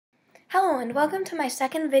Hello and welcome to my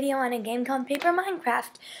second video on a game called Paper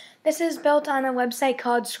Minecraft. This is built on a website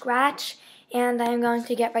called Scratch, and I'm going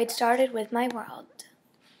to get right started with my world.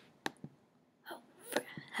 Oh,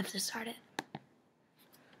 have to start it.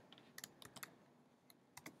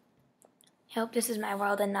 I hope this is my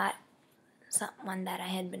world and not one that I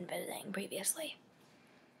had been visiting previously.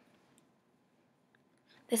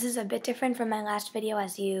 This is a bit different from my last video,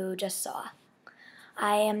 as you just saw.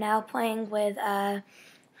 I am now playing with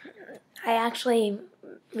I actually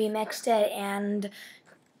remixed it and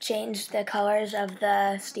changed the colors of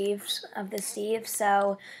the Steve,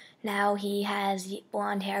 so now he has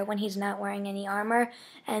blonde hair when he's not wearing any armor,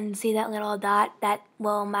 and see that little dot? That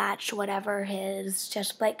will match whatever his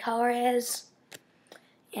chest plate color is.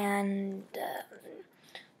 And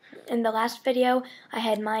in the last video, I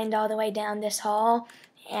had mined all the way down this hall,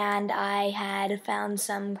 and I had found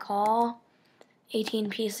some coal,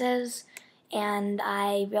 18 pieces, and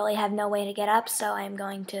I really have no way to get up, so I'm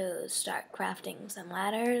going to start crafting some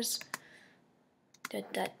ladders.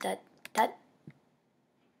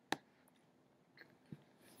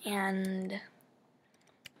 And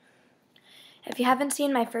if you haven't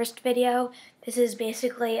seen my first video, this is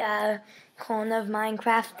basically a clone of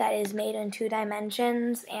Minecraft that is made in 2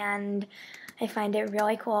 dimensions, and I find it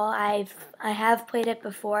really cool. I have played it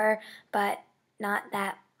before, but not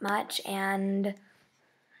that much, and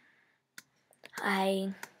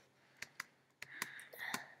I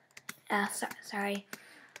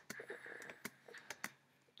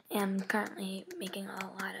am currently making a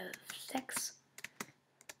lot of sticks.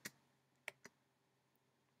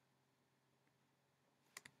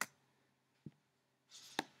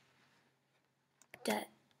 Dot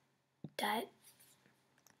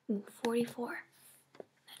 44.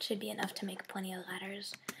 That should be enough to make plenty of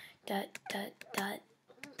ladders.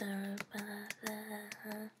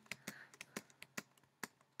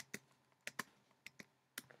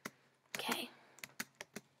 Okay.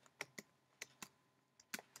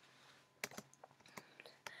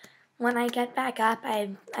 When I get back up,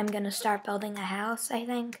 I'm going to start building a house, I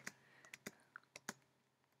think.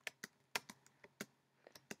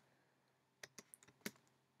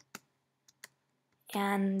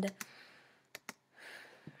 And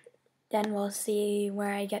then we'll see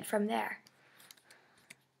where I get from there.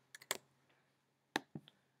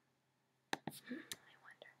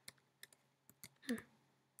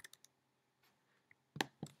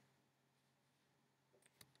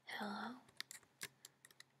 Hello?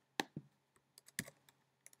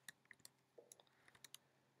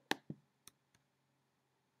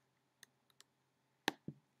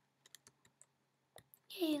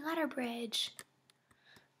 Yay, ladder bridge.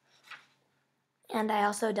 And I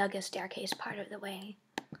also dug a staircase part of the way,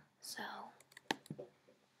 so.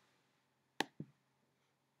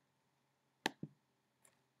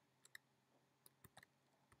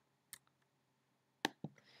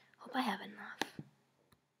 Hope I have enough.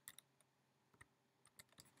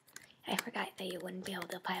 I forgot that you wouldn't be able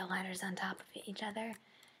to pile ladders on top of each other,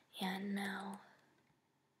 and now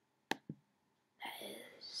that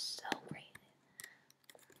is so great.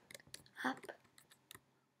 Up.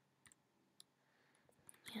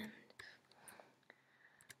 And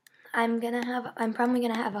I'm probably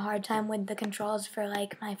gonna have a hard time with the controls for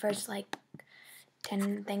like my first like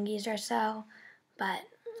 10 thingies or so, but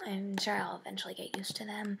I'm sure I'll eventually get used to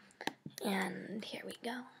them. And here we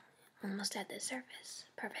go. Almost at the surface.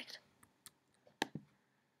 Perfect.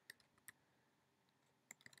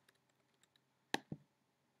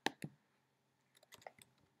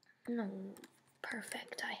 No,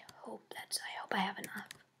 perfect. I hope I have enough.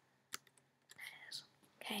 That is.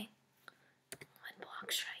 Okay. What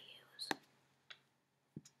block should I use?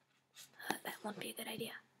 That won't be a good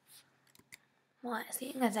idea. Well,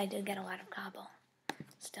 seeing as I did get a lot of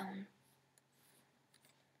cobblestone,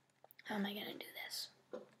 how am I gonna do this?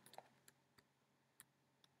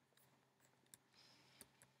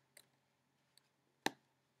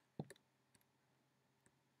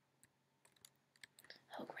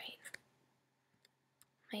 Oh, great.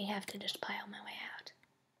 May have to just pile my way out.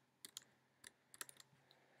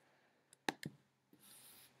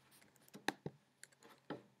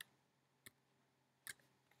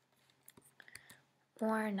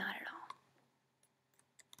 Or not at all.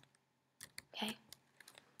 Okay?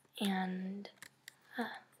 And,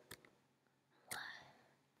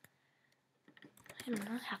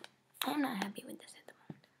 I'm not happy with this at the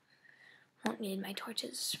moment. Won't need my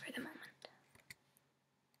torches for the moment.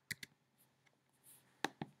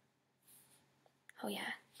 Oh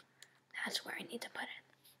yeah, that's where I need to put it.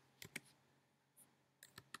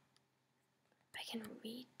 If I can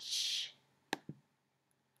reach.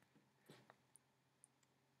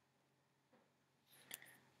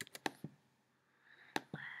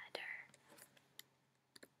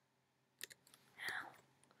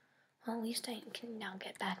 Well, at least I can now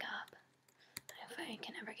get back up. If I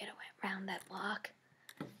can ever get around that block.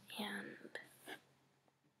 And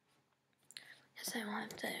guess I will have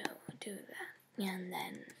to do that. And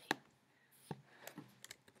then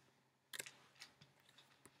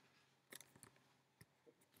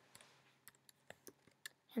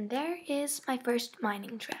and there is my first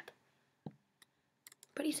mining trip.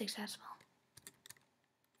 Pretty successful.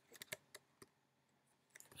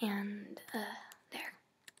 And there.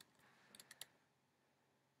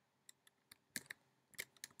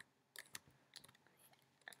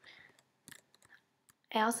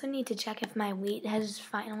 I also need to check if my wheat has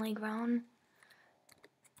finally grown.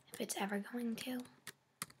 If it's ever going to.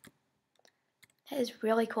 It is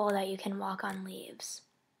really cool that you can walk on leaves.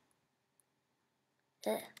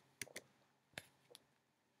 Ugh.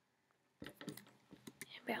 I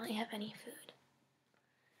barely have any food.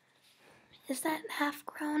 Is that half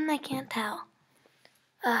grown? I can't tell.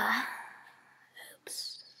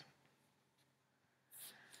 Oops.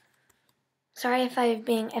 Sorry if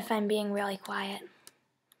I'm being really quiet.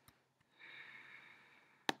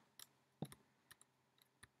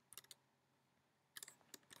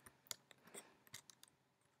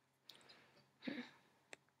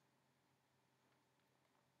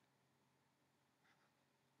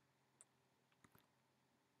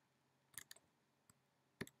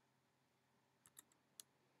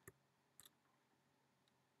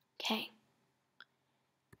 Okay.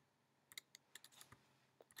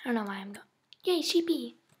 I don't know why I'm going. Yay,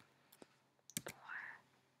 sheepy!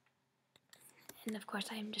 And of course,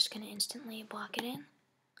 I'm just going to instantly block it in.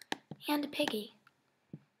 And a piggy.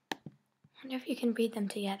 I wonder if you can breed them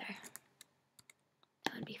together.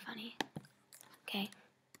 That would be funny. Okay.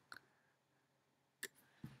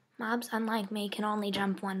 Mobs, unlike me, can only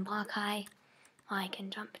jump 1 block high, while I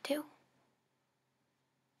can jump 2.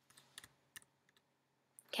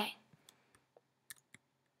 Okay.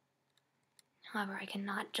 However, I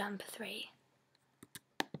cannot jump 3.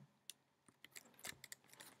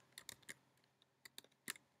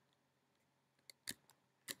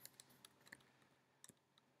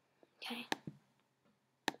 Okay.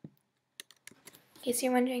 In case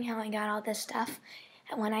you're wondering how I got all this stuff,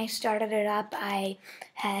 when I started it up, I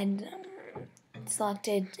had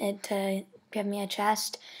selected it to give me a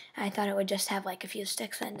chest. I thought it would just have like a few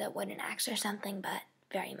sticks and a wooden axe or something, but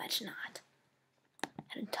very much not.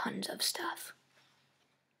 And tons of stuff.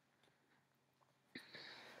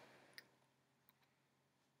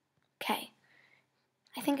 Okay.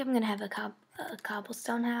 I think I'm going to have a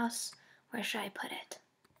cobblestone house. Where should I put it?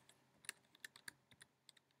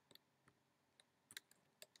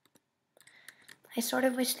 I sort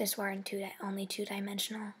of wish this were only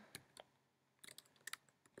two-dimensional.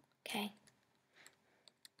 Okay.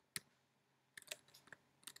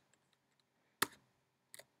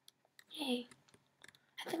 Yay.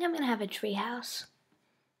 I think I'm going to have a tree house.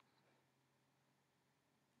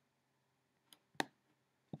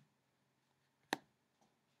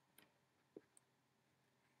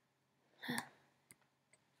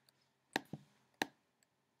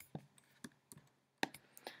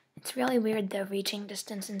 It's really weird, the reaching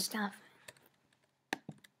distance and stuff.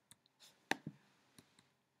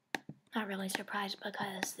 Not really surprised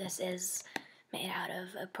because this is made out of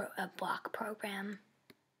a block program.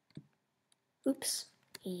 Oops.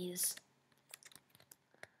 Ease.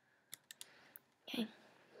 Okay.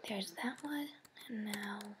 There's that one. And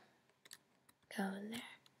now go there.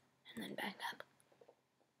 And then back up.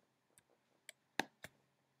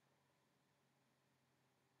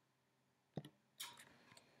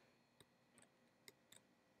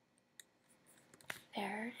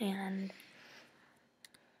 There, and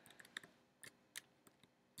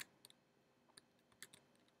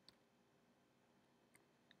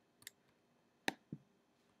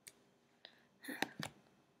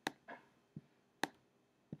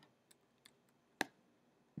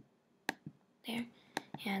there,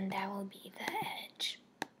 and that will be the edge.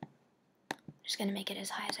 Just gonna make it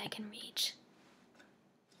as high as I can reach.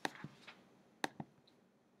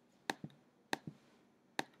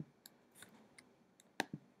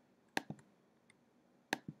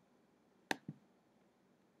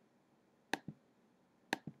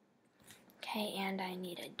 Okay, and I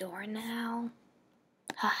need a door now.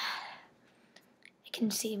 I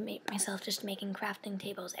can see myself just making crafting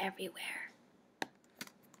tables everywhere.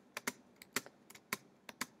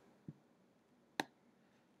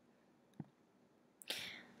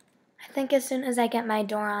 I think as soon as I get my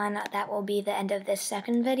door on, that will be the end of this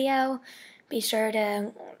second video. Be sure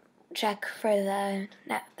to check for the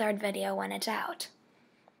third video when it's out.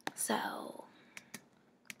 So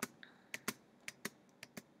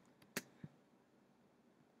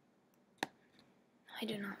I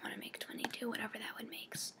do not want to make 22, whatever that one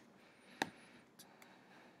makes.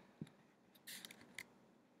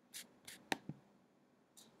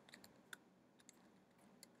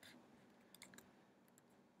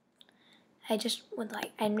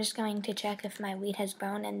 I'm just going to check if my wheat has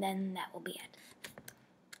grown, and then that will be it.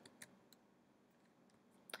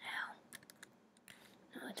 Ow.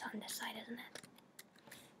 No, it's on this side, isn't it?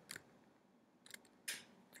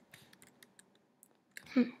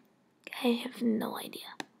 I have no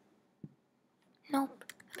idea. Nope.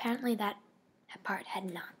 Apparently that part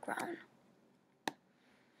had not grown.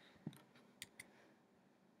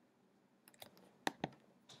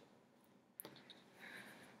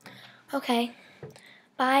 Okay.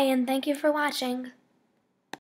 Bye, and thank you for watching.